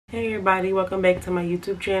Hey everybody, welcome back to my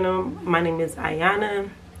YouTube channel. My name is Ayana.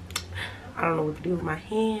 I don't know what to do with my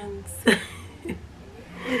hands right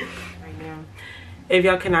now. If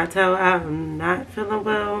y'all cannot tell, I'm not feeling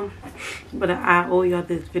well, but I owe y'all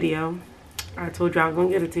this video. I told y'all I was gonna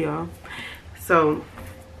get it to y'all. So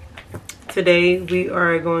today we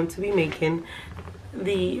are going to be making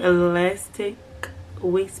the elastic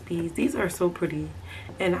waist beads. These are so pretty,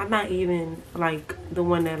 and I'm not even like the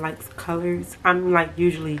one that likes colors. I'm like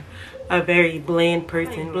usually a very bland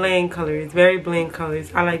person. Bland colors, very bland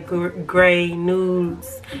colors. I like gray,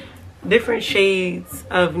 nudes, different shades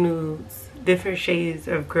of nudes, different shades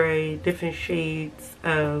of gray, different shades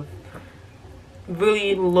of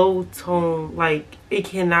really low tone. Like, it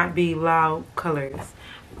cannot be loud colors.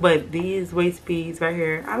 But these waist beads right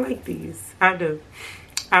here, I like these. I do.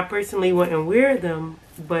 I personally wouldn't wear them,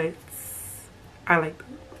 but I like them.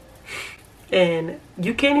 And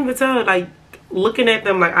you can't even tell, like, looking at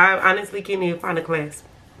them, like, I honestly can't even find a clasp.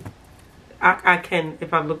 I can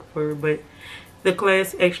if I look for it, but the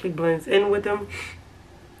clasp actually blends in with them.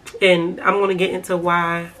 And I'm going to get into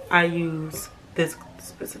why I use this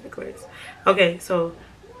specific clasp. Okay, so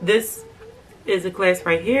this is a clasp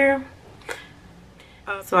right here.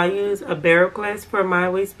 So I use a barrel clasp for my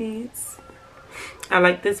waist beads. I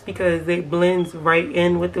like this because it blends right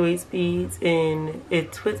in with the waist beads, and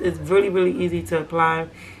it twists. It's really, really easy to apply.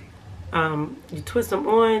 You twist them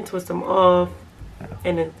on, twist them off,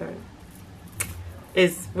 and it's done.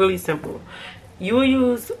 It's really simple. You will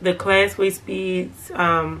use the clasp waist beads.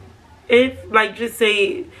 If, like, just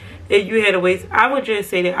say if you had a waist, I would just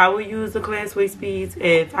say that I would use the clasp waist beads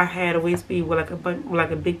if I had a waist bead with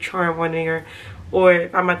like a big charm on there, or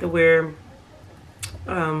if I'm about to wear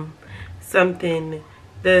something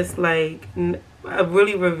that's like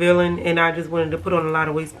really revealing and I just wanted to put on a lot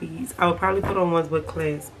of waist beads, I would probably put on ones with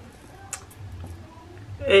clasp.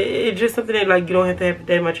 It's just something that, like, you don't have to have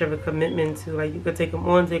that much of a commitment to. Like, you could take them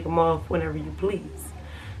on, take them off whenever you please.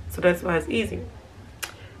 So that's why it's easier.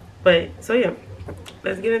 But so yeah,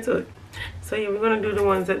 let's get into it. So yeah, we're gonna do the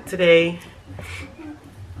ones that today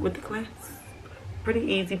with the clasp. Pretty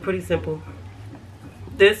easy, pretty simple.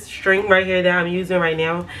 This string right here that I'm using right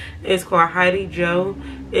now is called Heidi Joe.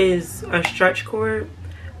 Is a stretch cord.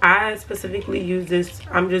 I specifically use this.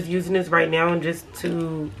 I'm just using this right now just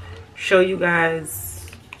to show you guys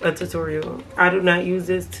a tutorial. I do not use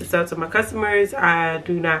this to sell to my customers. I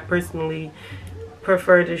do not personally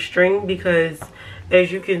prefer the string because,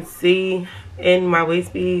 as you can see in my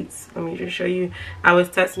waist beads, let me just show you. I was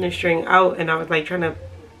testing the string out and I was like trying to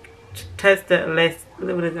test the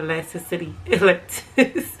elasticity.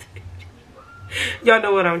 Y'all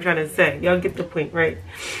know what I'm trying to say. Y'all get the point, right?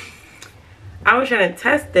 I was trying to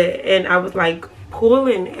test it and I was like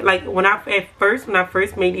pulling, like when I first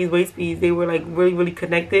made these waist beads, they were like really, really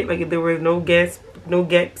connected. Like there were no gaps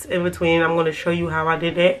in between. I'm going to show you how I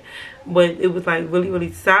did that, but it was like really,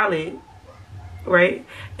 really solid, right?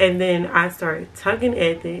 And then I started tugging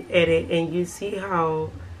at it and you see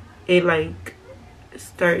how it like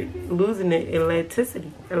start losing the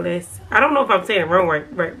elasticity. I don't know if I'm saying it wrong,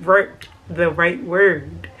 the right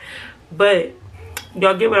word, but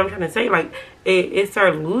y'all get what I'm trying to say. Like it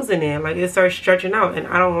started losing it, like it started stretching out, and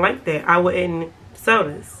I don't like that. I wouldn't sell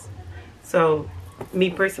this. So me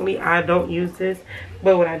personally, I don't use this,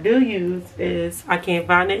 but what I do use is, I can't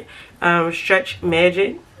find it, Stretch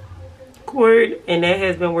Magic cord, and that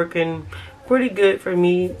has been working pretty good for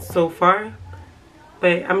me so far.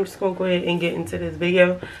 But I'm just gonna go ahead and get into this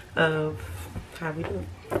video of how we do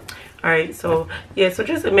it. Alright, so yeah, so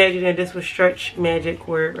just imagine that this was Stretch Magic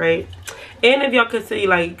cord, right? And if y'all could see,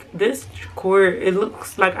 like, this cord, it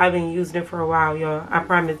looks like I've been using it for a while, y'all. I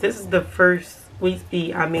promise. This is the first waist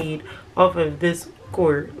bead I made off of this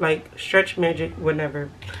cord. Like, Stretch Magic, whatever.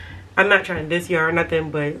 I'm not trying to diss y'all or nothing,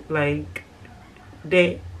 but like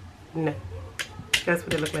that, no. That's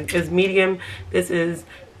what it looks like. It's medium. This is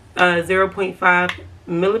 0.5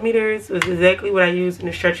 millimeters. Is exactly what I use in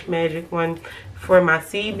the Stretch Magic one for my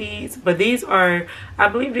C beads. But these are, I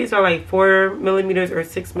believe these are like 4 millimeters or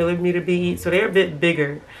 6 millimeter beads, so they're a bit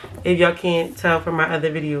bigger, if y'all can't tell from my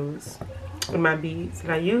other videos with my beads that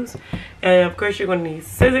I use. And of course, you're going to need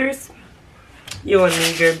scissors. You're going to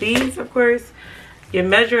need your beads, of course, your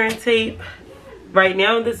measuring tape. Right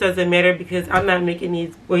now, this doesn't matter because I'm not making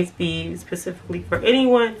these waist beads specifically for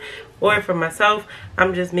anyone or for myself.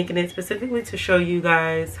 I'm just making it specifically to show you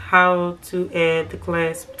guys how to add the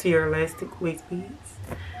clasp to your elastic waist beads,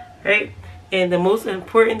 right? And the most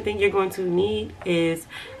important thing you're going to need is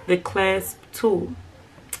the clasp tool.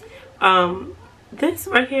 This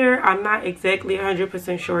right here, I'm not exactly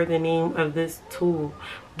 100% sure the name of this tool,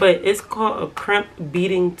 but it's called a crimp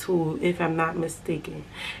beading tool, if I'm not mistaken.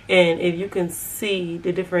 And if you can see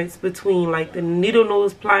the difference between like the needle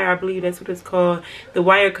nose plier, I believe that's what it's called, the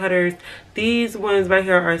wire cutters, these ones right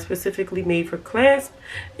here are specifically made for clasp.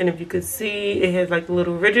 And if you could see, it has like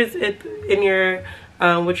little ridges in your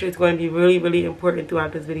which is going to be really, really important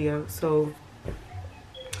throughout this video. So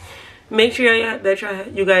make sure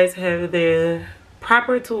that you guys have the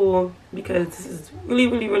proper tool, because this is really,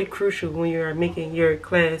 really, really crucial when you're making your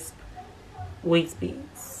clasp waist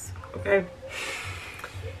beads. Okay.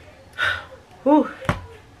 Whew.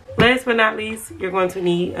 Last but not least, you're going to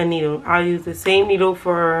need a needle. I'll use the same needle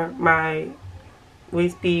for my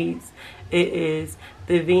waist beads. It is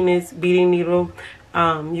the Venus beading needle.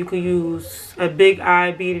 You can use a big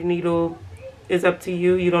eye beading needle. It's up to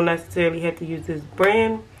you. You don't necessarily have to use this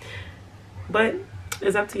brand, but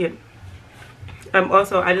it's up to you.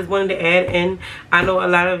 Also, I just wanted to add in, I know a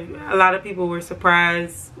lot of people were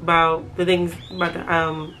surprised about the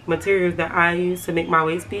materials that I use to make my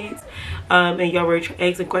waist beads, and y'all were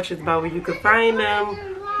asking questions about where you could find them,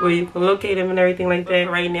 where you can locate them and everything like that.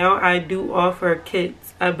 Right now, I do offer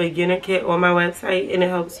kits, a beginner kit on my website, and it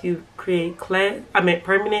helps you create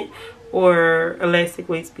permanent or elastic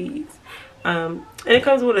waist beads. And it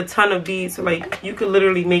comes with a ton of beads, so like you could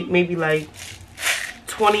literally make maybe like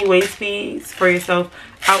 20 waist beads for yourself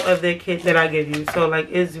out of the kit that I give you. So like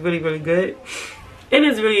it's really, really good. It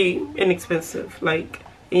is really inexpensive, like,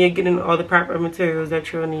 and you're getting all the proper materials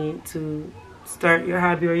that you'll need to start your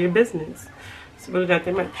hobby or your business. It's really not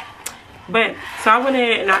that much. But so I went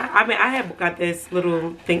ahead and I have got this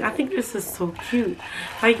little thing. I think this is so cute.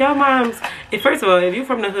 Like, y'all moms, first of all, if you're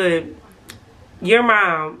from the hood, your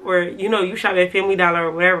mom, or you shop at Family Dollar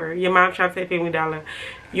or whatever, your mom shops at Family Dollar,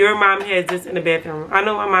 your mom has this in the bathroom. I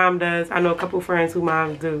know my mom does. I know a couple friends who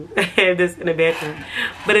moms do have this in the bathroom.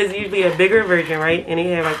 But it's usually a bigger version, right? And they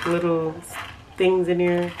have like little things in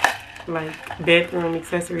there, like bathroom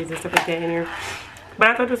accessories and stuff like that in there. But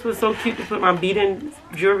I thought this was so cute to put my beading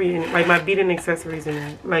jewelry in it, like my beading accessories in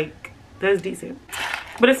it. Like, that's decent.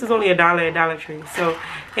 But this is only $1 at Dollar Tree. So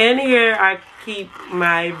in here I keep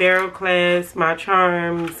my barrel clasp, my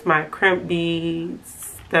charms, my crimp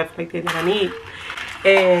beads, stuff like that I need.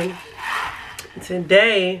 And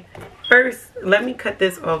today, first, let me cut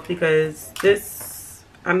this off because this,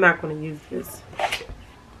 I'm not going to use this.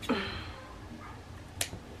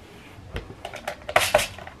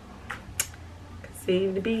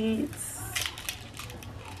 Save the beads.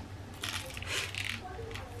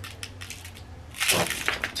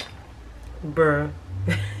 Bruh.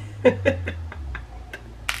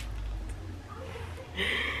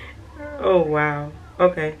 Oh, wow.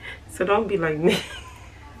 Okay. So don't be like me.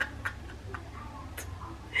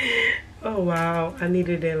 Oh wow, I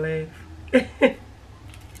needed that laugh.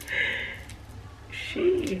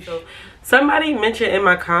 Sheesh. So, somebody mentioned in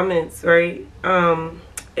my comments, right? And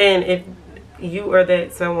if you are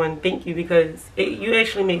that someone, thank you, because you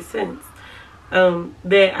actually make sense.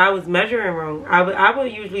 That I was measuring wrong. I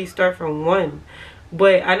would usually start from 1,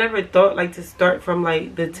 but I never thought like to start from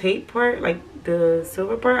like the tape part, like the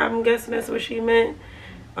silver part. I'm guessing that's what she meant.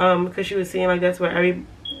 Because she was saying like that's where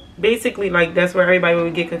basically like that's where everybody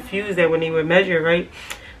would get confused at when they would measure, right?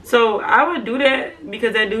 So I would do that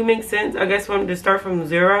because that do make sense. I guess for them to start from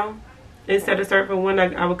 0 instead of start from 1,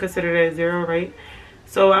 I would consider that 0, right?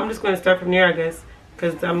 So I'm just going to start from there, I guess,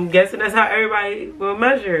 because I'm guessing that's how everybody will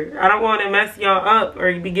measure. I don't want to mess y'all up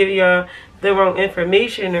or be giving y'all the wrong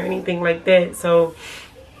information or anything like that. So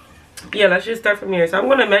yeah, let's just start from here. So I'm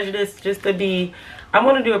going to measure this just to be, I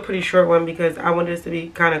want to do a pretty short one because I want this to be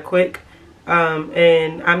kind of quick.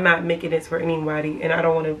 And I'm not making this for anybody, and I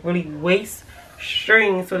don't want to really waste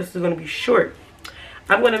string, so this is going to be short.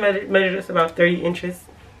 I'm going to measure this about 30 inches.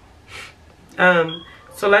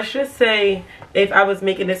 So let's just say if I was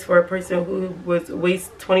making this for a person who was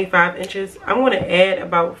waist 25 inches, I'm going to add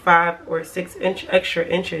about 5 or 6 extra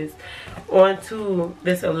inches onto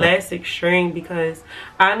this elastic string because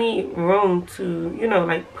I need room to,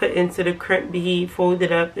 like put into the crimp bead, fold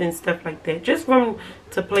it up and stuff like that. Just room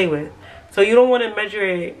to play with. So you don't want to measure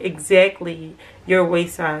exactly your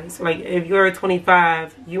waist size. Like if you're a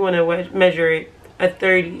 25, you want to measure it a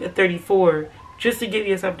 30, a 34, just to give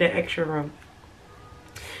yourself that extra room.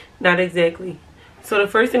 Not exactly. So the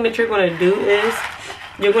first thing that you're going to do is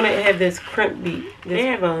you're going to have this crimp bead. They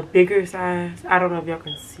have a bigger size. I don't know if y'all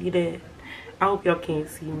can see that. I hope y'all can't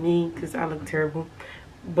see me because I look terrible.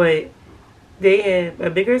 But they have a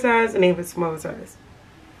bigger size and they have a smaller size.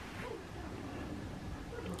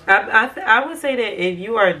 I would say that if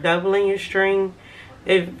you are doubling your string,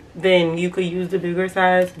 then you could use the bigger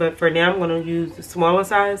size. But for now, I'm going to use the smaller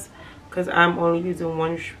size because I'm only using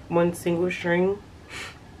one single string.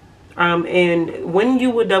 And when you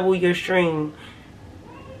would double your string,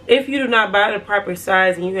 if you do not buy the proper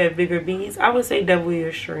size and you have bigger beads, I would say double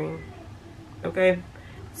your string. Okay,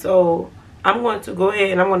 so I'm going to go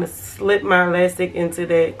ahead and I'm going to slip my elastic into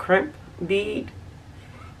that crimp bead.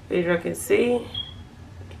 As you can see,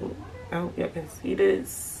 I hope y'all can see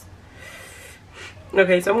this.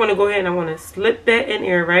 Okay, so I'm going to go ahead and I'm going to slip that in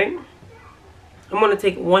here, right? I'm going to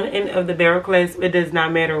take one end of the barrel clasp. It does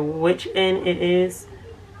not matter which end it is.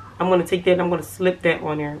 I'm going to take that and I'm going to slip that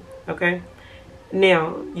on there. Okay,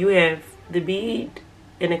 now you have the bead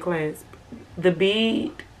and the clasp. The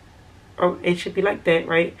bead, or it should be like that,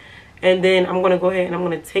 right? And then I'm going to go ahead and I'm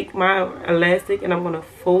going to take my elastic and I'm going to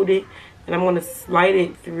fold it and I'm going to slide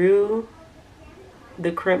it through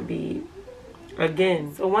the crimp bead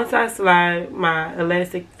again. So once I slide my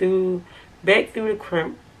elastic back through the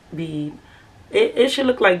crimp bead, it should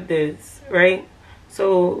look like this, right?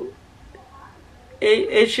 So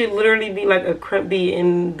it should literally be like a crimp bead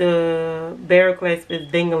and the barrel clasp is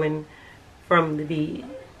dangling from the bead,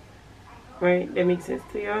 right? That makes sense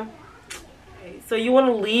to y'all? So you want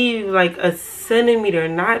to leave like a centimeter,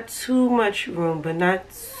 not too much room, but not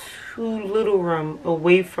too little room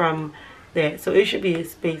away from that. So it should be a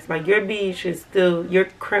space. Like your bead should still, your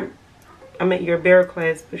barrel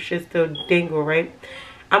clasp should still dangle, right?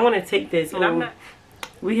 I'm going to take this, and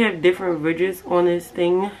we have different ridges on this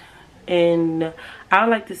thing. And I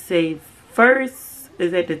would like to say first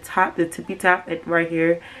is at the top, the tippy top at right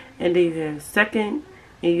here. And then you have second,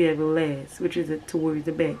 and you have last, which is towards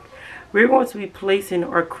the back. We're going to be placing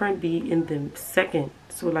our crimp bead in the second,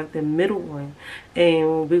 so like the middle one,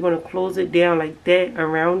 and we're going to close it down like that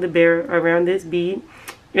around the barrel, around this bead,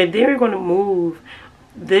 and then we're going to move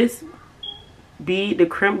this bead, the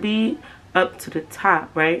crimp bead, up to the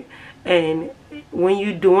top, right? And when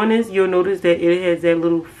you're doing this, you'll notice that it has that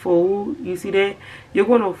little fold. You see that? You're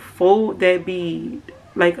going to fold that bead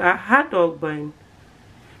like a hot dog bun,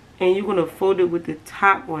 and you're going to fold it with the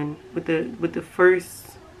top one, with the first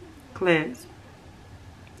clasp.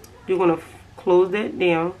 You're going to close that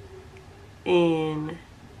down, and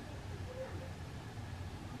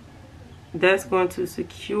that's going to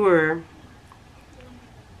secure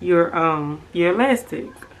your elastic.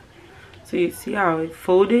 So you see how it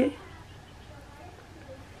folded?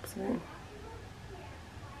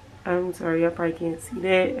 I'm sorry, I probably can't see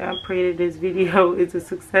that. I pray that this video is a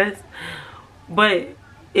success, but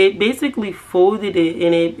it basically folded it,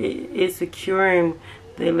 and it's securing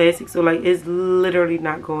the elastic, so like it's literally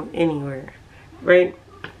not going anywhere, right?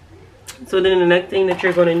 So then the next thing that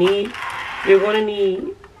you're going to need, you're going to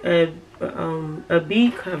need a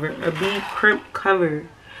bead cover, a bead crimp cover,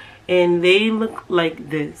 and they look like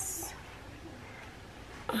this.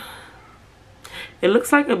 It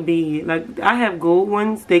looks like a bead. Like I have gold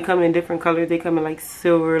ones, they come in different colors. They come in like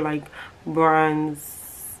silver, like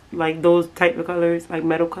bronze, like those type of colors, like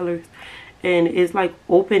metal colors, and it's like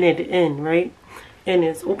open at the end, right? And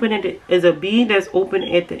it's open at the, it's a bead that's open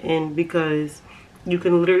at the end, because you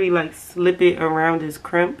can literally like slip it around this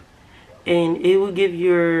crimp, and it will give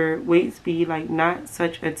your waist bead like not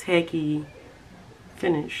such a tacky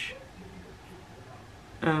finish.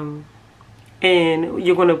 And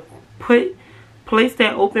you're gonna place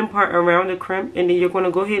that open part around the crimp, and then you're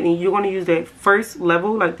gonna go ahead and you're gonna use that first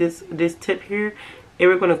level, like this tip here, and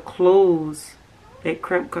we're gonna close that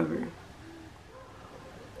crimp cover.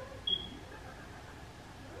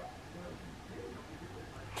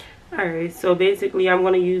 Alright, so basically I'm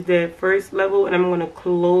going to use that first level and I'm going to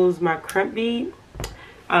close my crimp bead.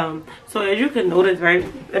 So as you can notice, right,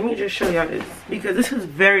 let me just show y'all this, because this is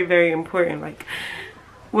very, very important. Like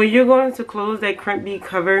when you're going to close that crimp bead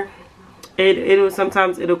cover,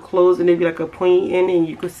 sometimes it'll close and it'll be like a pointy end, and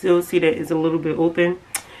you can still see that it's a little bit open.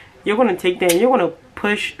 You're going to take that and you're going to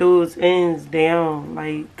push those ends down.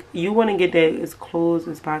 Like you want to get that as close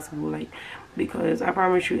as possible, like, because I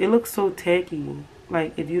promise you it looks so tacky,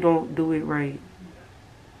 like if you don't do it right.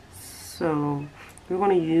 So we're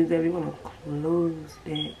going to use that, we're going to close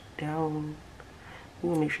that down. We're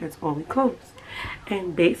going to make sure it's all we close,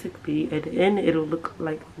 and basically at the end it'll look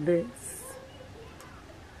like this.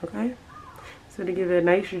 Okay, so to give it a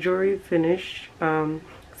nice jewelry finish,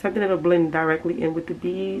 something that'll blend directly in with the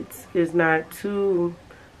beads, is not too,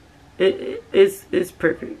 it's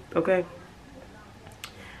perfect. Okay,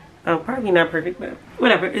 probably not perfect, but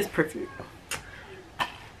whatever, it's perfect.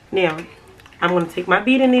 Now I'm going to take my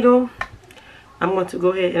beading needle, I'm going to go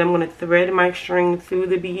ahead and I'm going to thread my string through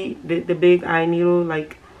the bead, the big eye needle.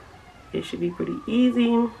 Like it should be pretty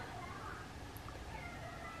easy.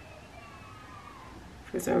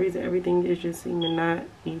 For some reason everything is just seeming not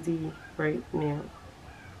easy right now.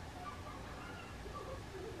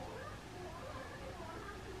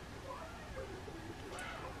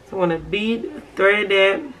 So I'm going to bead, thread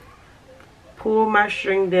that, pull my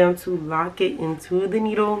string down to lock it into the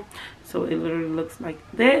needle. So it literally looks like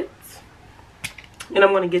that. And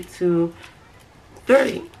I'm going to get to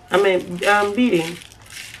beading.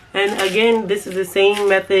 And again, this is the same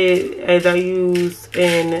method as I use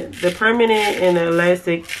in the permanent and the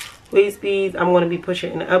elastic waist beads. I'm going to be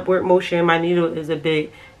pushing in an upward motion. My needle is a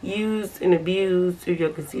bit used and abused, if you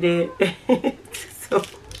can see that. So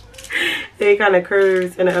it kind of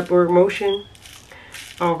curves in an upward motion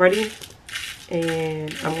already.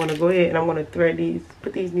 And I'm going to go ahead and I'm going to thread these,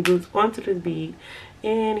 put these needles onto this bead.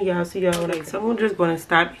 And y'all see y'all. Okay, so I'm just going to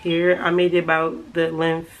stop here. I made it about the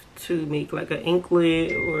length to make like an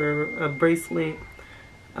anklet or a bracelet.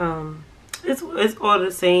 It's all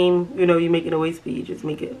the same. You know, you making a waist bead, just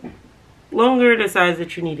make it longer, the size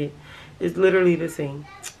that you need it. It's literally the same.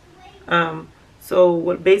 So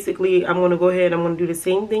what basically I'm going to go ahead, I'm going to do the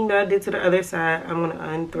same thing that I did to the other side. I'm going to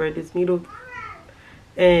unthread this needle,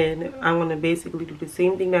 and I'm going to basically do the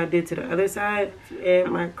same thing that I did to the other side. Add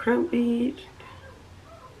my crimp bead.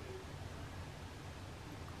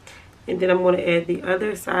 And then I'm going to add the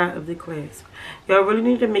other side of the clasp. Y'all really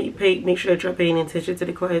need to make sure that you're paying attention to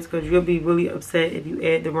the clasp, because you'll be really upset if you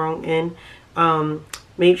add the wrong end.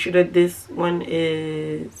 Make sure that this one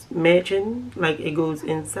is matching, like it goes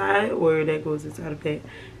inside or that goes inside of that.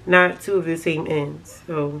 Not two of the same ends.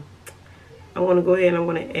 So I'm going to go ahead and I'm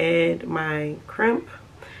going to add my crimp.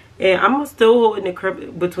 And I'm still holding the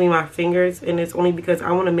crimp between my fingers, and it's only because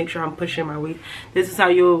I want to make sure I'm pushing my waist. This is how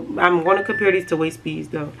I'm going to compare these to waist beads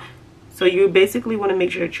though. So you basically want to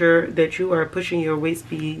make sure that you are pushing your waist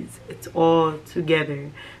beads. It's all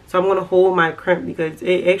together. So I'm going to hold my crimp because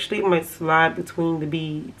it actually might slide between the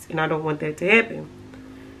beads, and I don't want that to happen.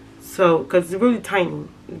 So, because it's really tiny.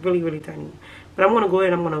 It's really, really tiny. But I'm going to go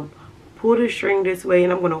ahead and I'm going to pull the string this way,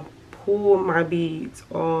 and I'm going to pull my beads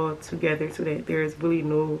all together so that there's really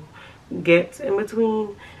no gaps in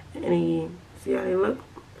between. And see how they look?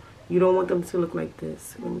 You don't want them to look like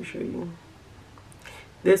this. Let me show you.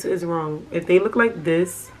 This is wrong. If they look like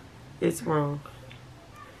this, it's wrong.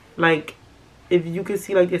 Like, if you can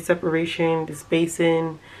see like the separation, the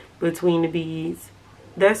spacing between the beads,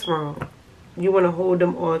 that's wrong. You want to hold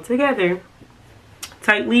them all together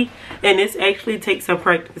tightly, and this actually takes some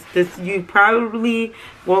practice. You probably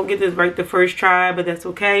won't get this right the first try, but that's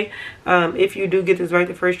okay. If you do get this right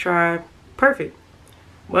the first try, perfect.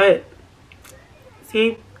 But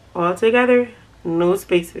see, all together, no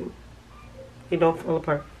spacing. They don't fall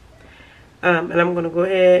apart. And I'm going to go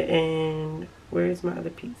ahead and, where's my other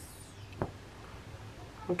piece?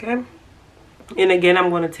 Okay. And again, I'm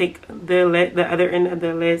going to take the other end of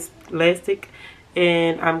the elastic,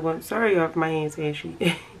 and I'm going, sorry off my hands ashy.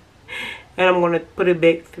 And I'm going to put it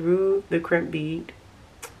back through the crimp bead.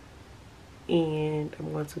 And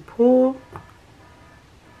I'm going to pull.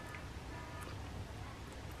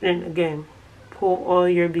 And again, pull all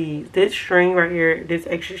your beads. This string right here, this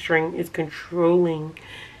extra string, is controlling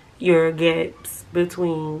your gaps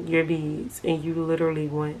between your beads, and you literally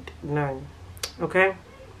want none. Okay,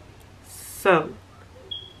 so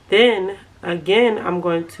then again, I'm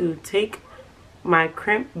going to take my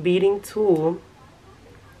crimp beading tool,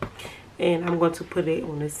 and I'm going to put it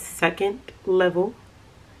on the second level,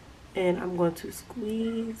 and I'm going to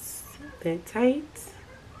squeeze that tight.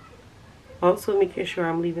 Also making sure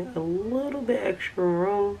I'm leaving a little bit extra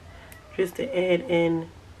room just to add in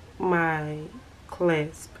my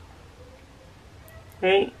clasp.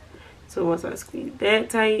 Right? So once I squeeze that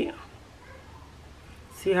tight,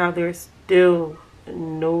 see how there's still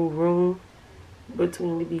no room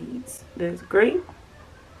between the beads. That's great.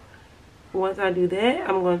 Once I do that,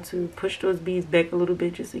 I'm going to push those beads back a little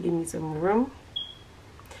bit just to give me some room.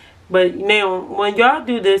 But now, when y'all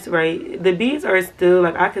do this right, the beads are still,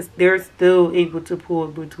 like, they're still able to pull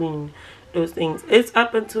between those things. It's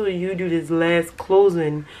up until you do this last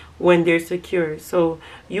closing when they're secure. So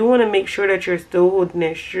you want to make sure that you're still holding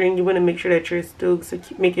that string. You want to make sure that you're still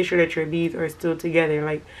making sure that your beads are still together.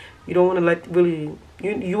 Like, you don't want to let really,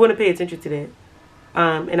 you want to pay attention to that.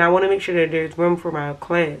 And I want to make sure that there's room for my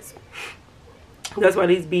clasp. That's why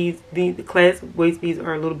these beads, the clasp waist beads,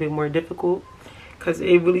 are a little bit more difficult, because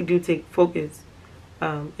they really do take focus.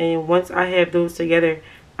 And once I have those together,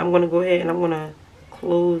 I'm going to go ahead and I'm going to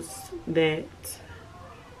close that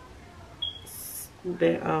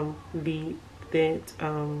bead,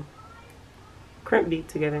 crimp bead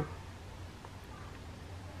together.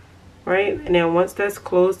 Right? And then once that's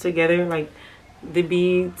closed together, like, the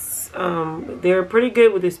beads, they're pretty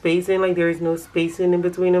good with the spacing. Like, there is no spacing in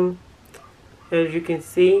between them. as you can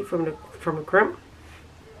see from the crimp.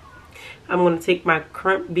 I'm going to take my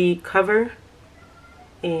crimp bead cover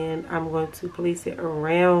and I'm going to place it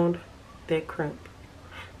around that crimp.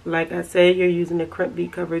 Like I said, you're using the crimp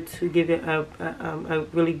bead cover to give it a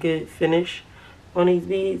really good finish on these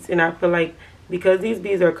beads. And I feel like because these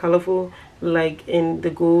beads are colorful, like in the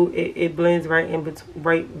gold, it blends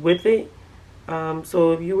right with it.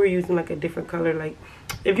 So if you were using like a different color, like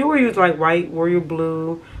if you were using like white, royal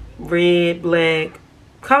blue, red, black,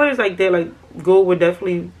 colors like that, like gold would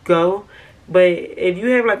definitely go. But if you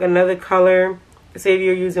have like another color, say if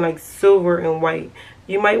you're using like silver and white,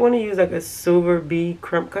 you might want to use like a silver bead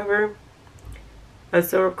crimp cover, a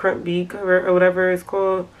silver crimp bead cover or whatever it's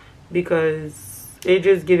called, because it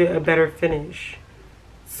just gives it a better finish.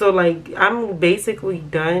 So like I'm basically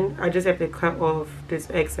done. I just have to cut off this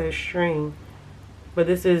excess string. But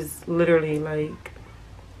this is literally like,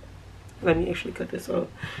 let me actually cut this off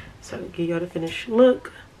so I can give y'all the finished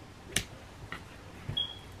look.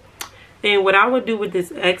 And what I would do with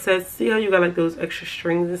this excess, see how you got like those extra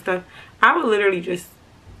strings and stuff? I would literally just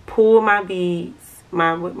pull my beads,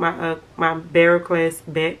 my barrel clasp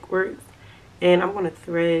backwards, and I'm gonna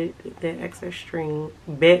thread that excess string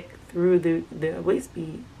back through the waist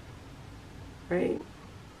bead, right,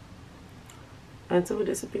 until it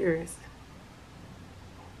disappears.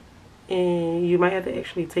 And you might have to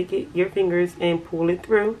actually take your fingers and pull it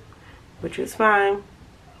through, which is fine.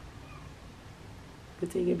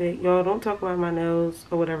 But take it back. Y'all don't talk about my nails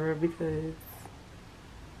or whatever, because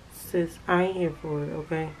sis, I ain't here for it,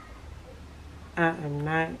 okay? I am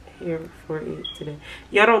not here for it today.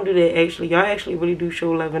 Y'all don't do that actually. Y'all actually really do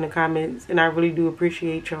show love in the comments, and I really do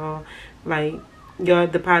appreciate y'all. Like, y'all,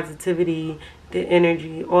 the positivity, the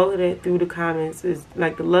energy, all of that through the comments is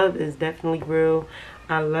like, the love is definitely real.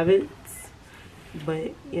 I love it.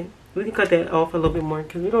 But yeah, we can cut that off a little bit more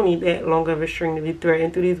because we don't need that long of a string to be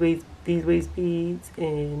threading through these waist beads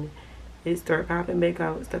and it start popping back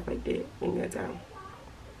out and stuff like that. We ain't got time.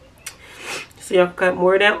 So y'all cut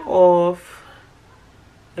more of that off.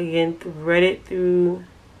 Again, thread it through,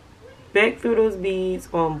 back through those beads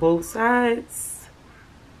on both sides.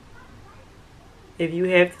 If you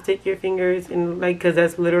have to take your fingers and like, because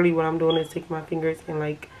that's literally what I'm doing, is taking my fingers and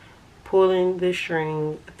like pulling the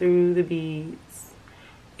string through the beads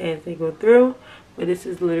as they go through. But this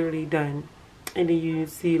is literally done, and then you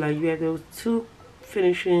see like you have those two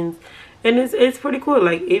finishings, and it's pretty cool,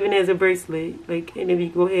 like even as a bracelet. Like, and if you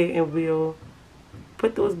go ahead and we'll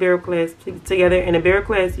put those barrel clasps together, and the barrel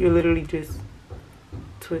clasp you literally just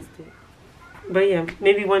twist it. But yeah,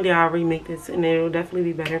 maybe one day I'll remake this and it'll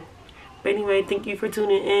definitely be better. But anyway, thank you for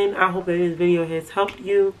tuning in. I hope that this video has helped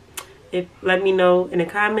you. Let me know in the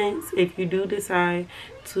comments if you do decide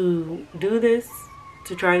to do this,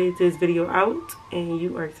 to try this video out, and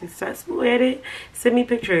you are successful at it. Send me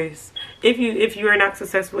pictures. If you are not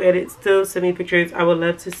successful at it, still send me pictures. I would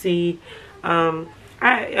love to see.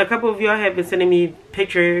 A couple of y'all have been sending me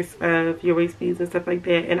pictures of your waist beads and stuff like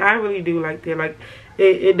that, and I really do like that. Like,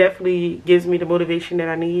 it definitely gives me the motivation that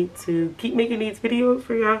I need to keep making these videos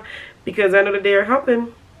for y'all, because I know that they are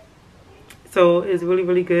helping. So it's really,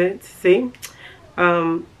 really good to see.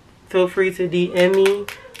 Feel free to DM me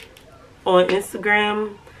on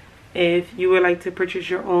Instagram if you would like to purchase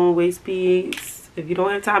your own waist beads. If you don't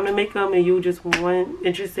have time to make them and you just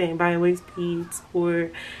interested in buying waist beads,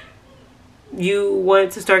 or you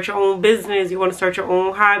want to start your own business, you want to start your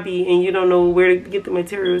own hobby, and you don't know where to get the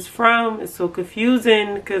materials from, it's so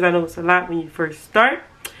confusing, because I know it's a lot when you first start.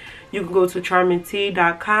 You can go to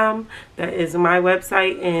charmingtea.com. That is my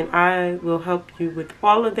website, and I will help you with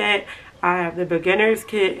all of that. I have the beginner's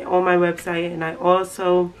kit on my website, and I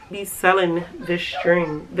also be selling the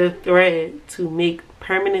string, the thread, to make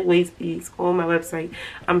permanent waist beads on my website.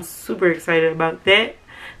 I'm super excited about that.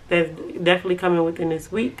 That's definitely coming within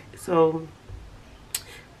this week. So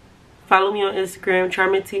follow me on Instagram,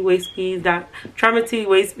 charmingtea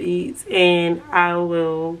waist beads, and I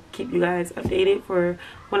will keep you guys updated for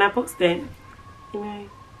when I post that. Anyway,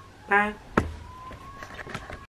 bye.